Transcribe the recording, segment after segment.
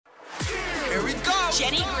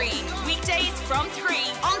Jenny Green, weekdays from 3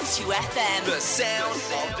 on 2FM. The sound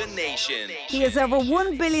of the nation. He has over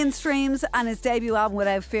 1 billion streams and his debut album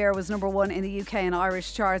Without Fear was number 1 in the UK and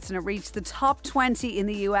Irish charts, and it reached the top 20 in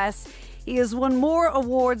the US. He has won more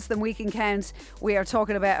awards than we can count. We are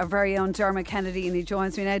talking about our very own Dermot Kennedy, and he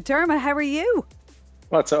joins me now. Dermot, how are you?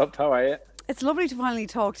 What's up? How are you? It's lovely to finally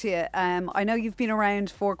talk to you. I know you've been around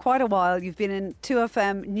for quite a while. You've been in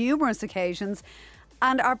 2FM numerous occasions,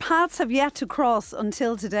 and our paths have yet to cross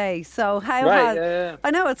until today. So Yeah. I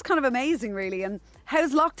know, it's kind of amazing, really. And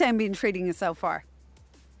how's lockdown been treating you so far?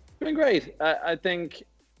 It's been great. I think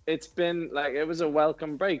it's been it was a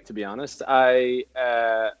welcome break, to be honest. I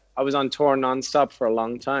was on tour nonstop for a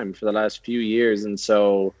long time, for the last few years, and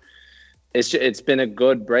so it's been a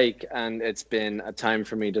good break, and it's been a time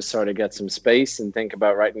for me to sort of get some space and think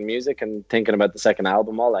about writing music and thinking about the second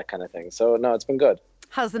album, all that kind of thing. So no, it's been good.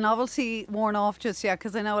 Has the novelty worn off just yet?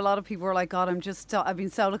 Because I know a lot of people are like, God, I've been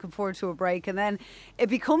so looking forward to a break. And then it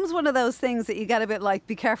becomes one of those things that you get a bit like,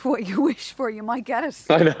 be careful what you wish for, you might get it.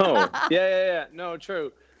 I know. Yeah. No,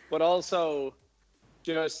 true. But also,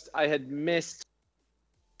 just I had missed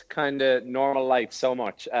kind of normal life so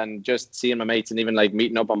much, and just seeing my mates and even like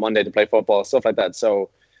meeting up on Monday to play football, stuff like that. So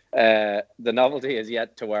the novelty is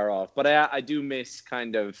yet to wear off. But I do miss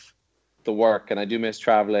kind of the work, and I do miss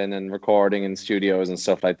traveling and recording in studios and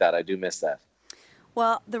stuff like that. I do miss that.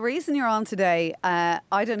 Well, the reason you're on today,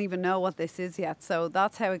 I don't even know what this is yet. So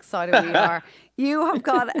that's how excited we are. You have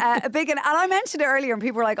got a big, and I mentioned it earlier and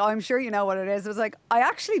people were like, oh, I'm sure you know what it is. I was like, I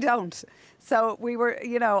actually don't. So we were,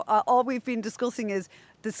 all we've been discussing is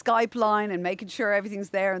the Skype line and making sure everything's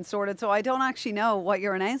there and sorted. So I don't actually know what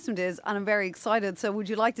your announcement is, and I'm very excited. So would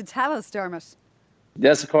you like to tell us, Dermot?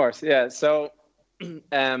 Yes, of course. Yeah. So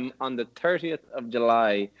on the 30th of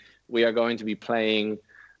July, we are going to be playing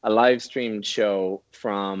a live streamed show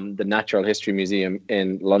from the Natural History Museum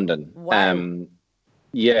in London. Wow.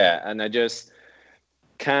 Yeah, and I just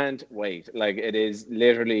can't wait. Like, it is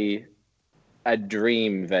literally a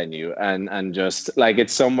dream venue, and just like,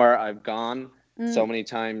 it's somewhere I've gone so many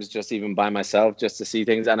times, just even by myself, just to see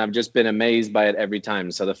things, and I've just been amazed by it every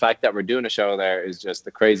time. So the fact that we're doing a show there is just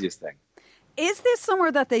the craziest thing. Is this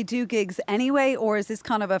somewhere that they do gigs anyway, or is this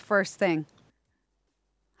kind of a first thing?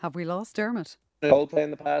 Have we lost Dermot? Coldplay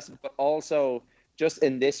in the past, but also just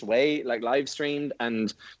in this way, like live streamed,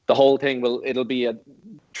 and the whole thing it'll be a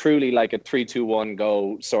truly like a 3, 2, 1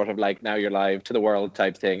 go, sort of like now you're live to the world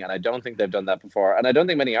type thing. And I don't think they've done that before, and I don't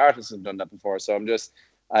think many artists have done that before. So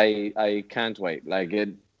I can't wait. Like, it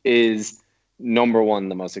is number one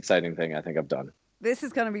the most exciting thing I think I've done. This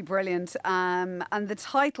is going to be brilliant. And the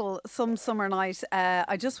title, Some Summer Night,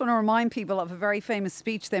 I just want to remind people of a very famous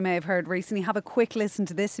speech they may have heard recently. Have a quick listen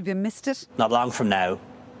to this if you missed it. Not long from now,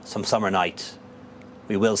 some summer night,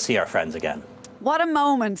 we will see our friends again. What a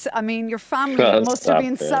moment. I mean, your family must have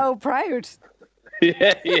been so proud.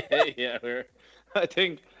 Yeah. I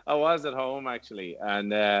think I was at home, actually.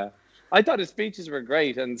 And I thought his speeches were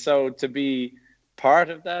great. And so to be part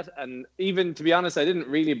of that, and even to be honest, I didn't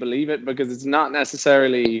really believe it, because it's not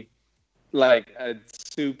necessarily like a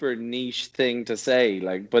super niche thing to say,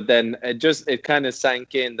 like, but then it kind of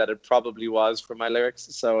sank in that it probably was for my lyrics.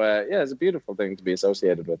 So yeah, it's a beautiful thing to be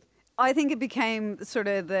associated with. I think it became sort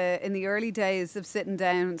of in the early days of sitting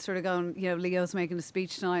down, sort of going, Leo's making a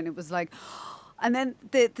speech tonight, and it was like, and then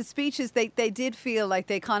the speeches, they did feel like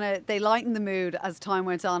they lightened the mood as time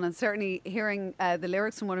went on. And certainly hearing the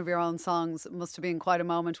lyrics from one of your own songs must have been quite a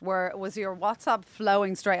moment. Was your WhatsApp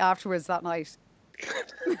flowing straight afterwards that night?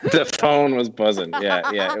 The phone was buzzing.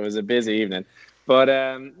 Yeah. It was a busy evening. But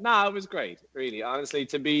no, it was great, really, honestly,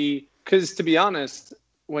 because to be honest,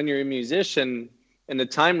 when you're a musician in a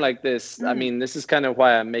time like this, I mean, this is kind of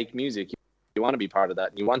why I make music. You want to be part of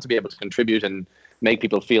that. You want to be able to contribute and make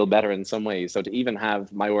people feel better in some ways. So to even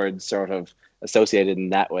have my words sort of associated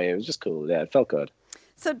in that way, it was just cool. Yeah, it felt good.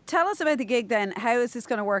 So tell us about the gig then. How is this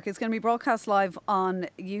going to work? It's going to be broadcast live on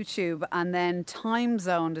YouTube and then time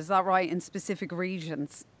zoned, is that right, in specific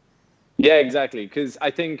regions? Yeah, exactly. Because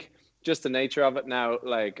I think just the nature of it now,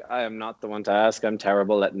 like, I am not the one to ask. I'm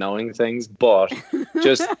terrible at knowing things, but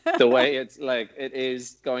just the way it's like, it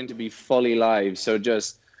is going to be fully live. So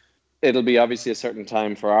it'll be obviously a certain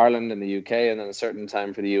time for Ireland and the UK, and then a certain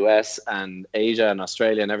time for the US and Asia and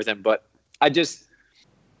Australia and everything. But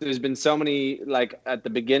there's been so many, like, at the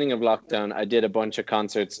beginning of lockdown, I did a bunch of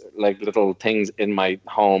concerts, like little things in my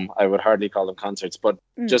home. I would hardly call them concerts, but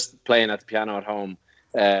just playing at the piano at home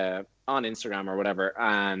on Instagram or whatever.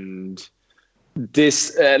 And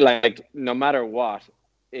this, like, no matter what,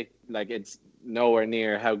 it's nowhere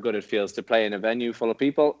near how good it feels to play in a venue full of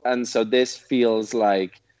people. And so this feels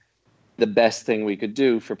like the best thing we could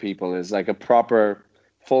do for people is like a proper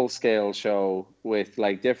full-scale show with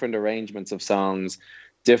like different arrangements of songs,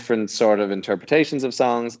 different sort of interpretations of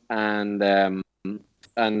songs, and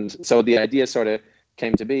so the idea sort of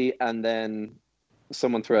came to be, and then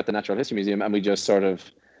someone threw out the Natural History Museum, and we just sort of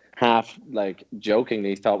half like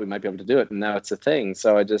jokingly thought we might be able to do it, and now it's a thing.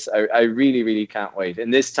 So I really, really can't wait.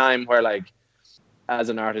 In this time where like as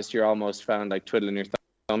an artist you're almost found like twiddling your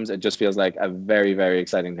thumbs, it just feels like a very, very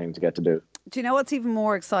exciting thing to get to do. Do you know what's even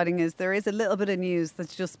more exciting is there is a little bit of news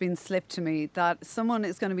that's just been slipped to me that someone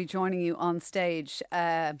is going to be joining you on stage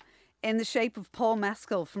in the shape of Paul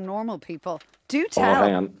Mescal from Normal People. Do tell. Oh,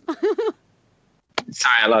 hang on.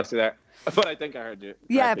 Sorry, I lost you there. But I think I heard you.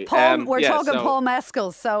 Yeah, correctly. Paul. We're talking Paul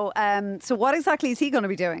Mescal. So what exactly is he going to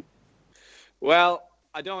be doing? Well,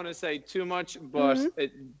 I don't want to say too much, but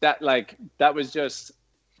that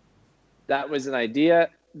was an idea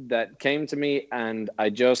that came to me, and I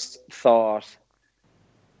just thought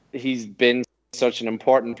he's been such an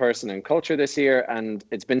important person in culture this year, and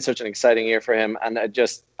it's been such an exciting year for him. And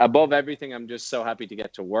above everything, I'm just so happy to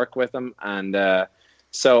get to work with him. And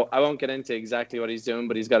so I won't get into exactly what he's doing,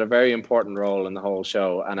 but he's got a very important role in the whole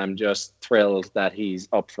show, and I'm just thrilled that he's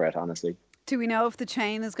up for it, honestly. Do we know if the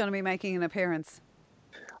Chain is going to be making an appearance?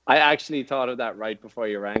 I actually thought of that right before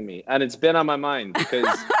you rang me, and it's been on my mind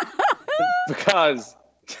because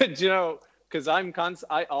you know, because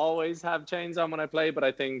I always have chains on when I play, but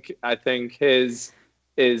I think his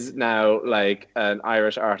is now like an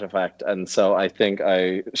Irish artifact, and so I think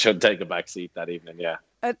I should take a back seat that evening. Yeah.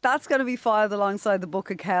 That's going to be filed alongside the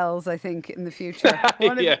Book of Kells, I think, in the future.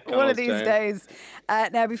 One of these days.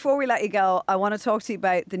 Now, before we let you go, I want to talk to you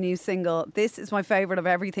about the new single. This is my favourite of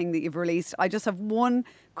everything that you've released. I just have one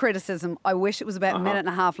criticism. I wish it was about a minute and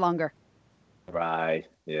a half longer. Right,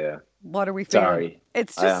 yeah. What are we feeling? Sorry.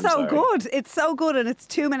 It's just so good. It's so good, and it's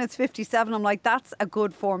 2 minutes 57. I'm like, that's a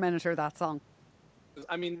good 4-minuter, that song.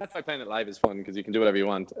 I mean, that's why playing it live is fun, because you can do whatever you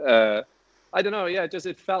want. I don't know, yeah,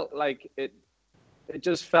 it felt like it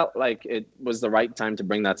just felt like it was the right time to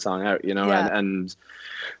bring that song out, you know, and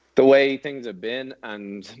the way things have been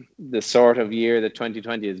and the sort of year that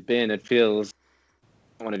 2020 has been, it feels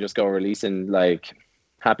I want to just go releasing like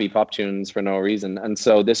happy pop tunes for no reason. And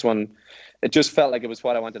so this one, it just felt like it was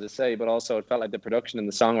what I wanted to say, but also it felt like the production and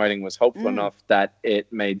the songwriting was hopeful enough that it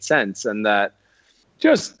made sense, and that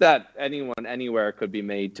just that anyone anywhere could be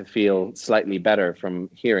made to feel slightly better from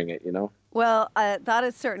hearing it, you know? Well, that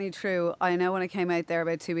is certainly true. I know when I came out there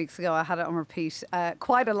about 2 weeks ago, I had it on repeat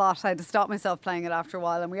quite a lot. I had to stop myself playing it after a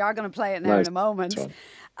while, and we are going to play it now in a moment.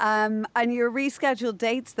 And your rescheduled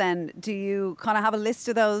dates then, do you kind of have a list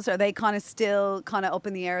of those? Are they kind of still kind of up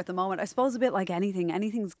in the air at the moment? I suppose a bit like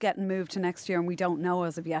anything's getting moved to next year and we don't know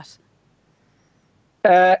as of yet.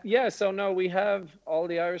 Yeah, so no, we have all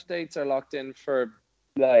the Irish dates are locked in for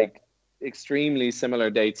like extremely similar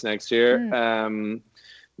dates next year.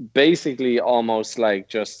 Basically almost like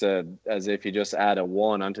just as if you just add a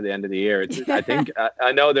 1 onto the end of the year. I think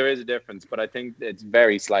I know there is a difference, but I think it's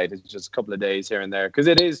very slight. It's just a couple of days here and there, because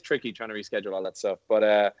it is tricky trying to reschedule all that stuff.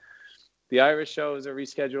 But the Irish shows are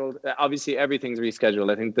rescheduled. Obviously everything's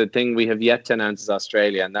rescheduled. I think the thing we have yet to announce is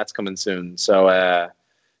Australia, and that's coming soon. So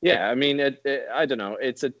yeah, I mean, I don't know,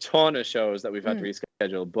 it's a ton of shows that we've had to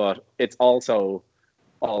reschedule, but it's also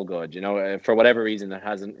all good, you know. For whatever reason, it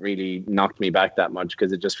hasn't really knocked me back that much,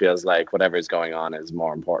 because it just feels like whatever is going on is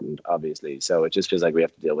more important, obviously. So it just feels like we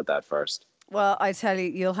have to deal with that first. Well, I tell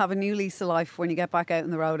you, you'll have a new lease of life when you get back out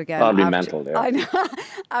on the road again. I'll be mental there. I know,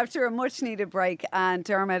 after a much needed break. And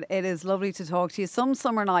Dermot, it is lovely to talk to you. Some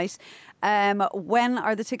summer night. When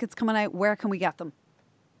are the tickets coming out? Where can we get them?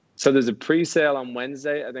 So there's a pre-sale on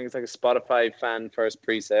Wednesday. I think it's like a Spotify fan first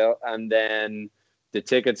pre-sale, and then the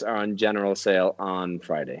tickets are on general sale on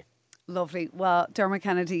Friday. Lovely. Well, Dermot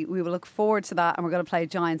Kennedy, we will look forward to that, and we're going to play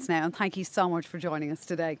Giants now. And thank you so much for joining us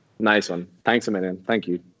today. Nice one. Thanks a million. Thank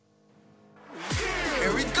you.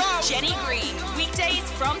 Here we go. Jenny Green, weekdays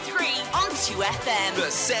from 3 on 2FM.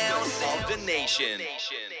 The sound of the nation.